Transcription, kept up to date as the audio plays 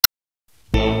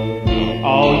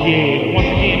Oh yeah, once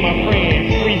again my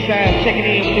friends, Three Sides checking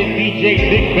in with this DJ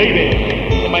Big Baby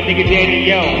and my nigga Daddy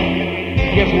Yo.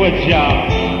 Guess what, y'all?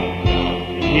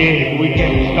 Yeah, we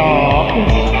can't stop.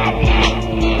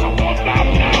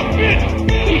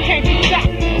 We can't be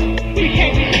stopped. We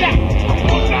can't be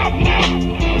stopped.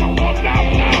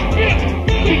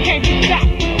 We can't be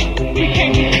stopped. We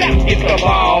can't be stopped. It's the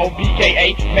ball,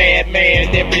 BKA,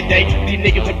 madman every day. These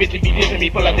niggas and bitches be dissing me,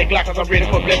 pull out their Glock cause I'm ready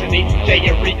for blessing me. Jay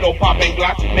and Rico popping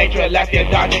Glocks, make sure Alaska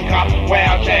dodging cops.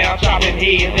 Wild child chopping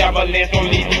heads, avalanche gon'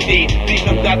 leave me dead. See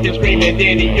some out there screaming,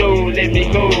 Daddy, yo, let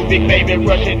me go. Big baby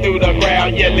rushing through the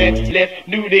crowd, yeah, let's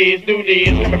do this.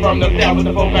 Coming from the south with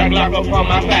the 4-5 Glock up on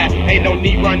my side. Ain't no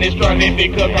need running, struggling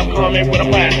because I'm coming with a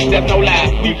plan. That's no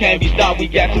lie, we can't be stopped, we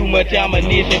got too much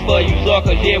ammunition for you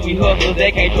suckers. Yeah, we hustlers,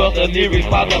 they can't trust the lyrics,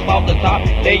 pop up off the top.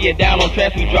 Lay it down on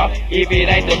tracks we drop. If it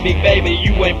ain't the big baby,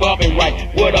 you ain't bumping right.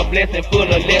 What a blessing full of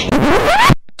lessons.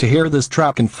 To hear this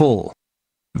track in full,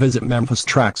 visit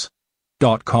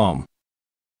memphistracks.com.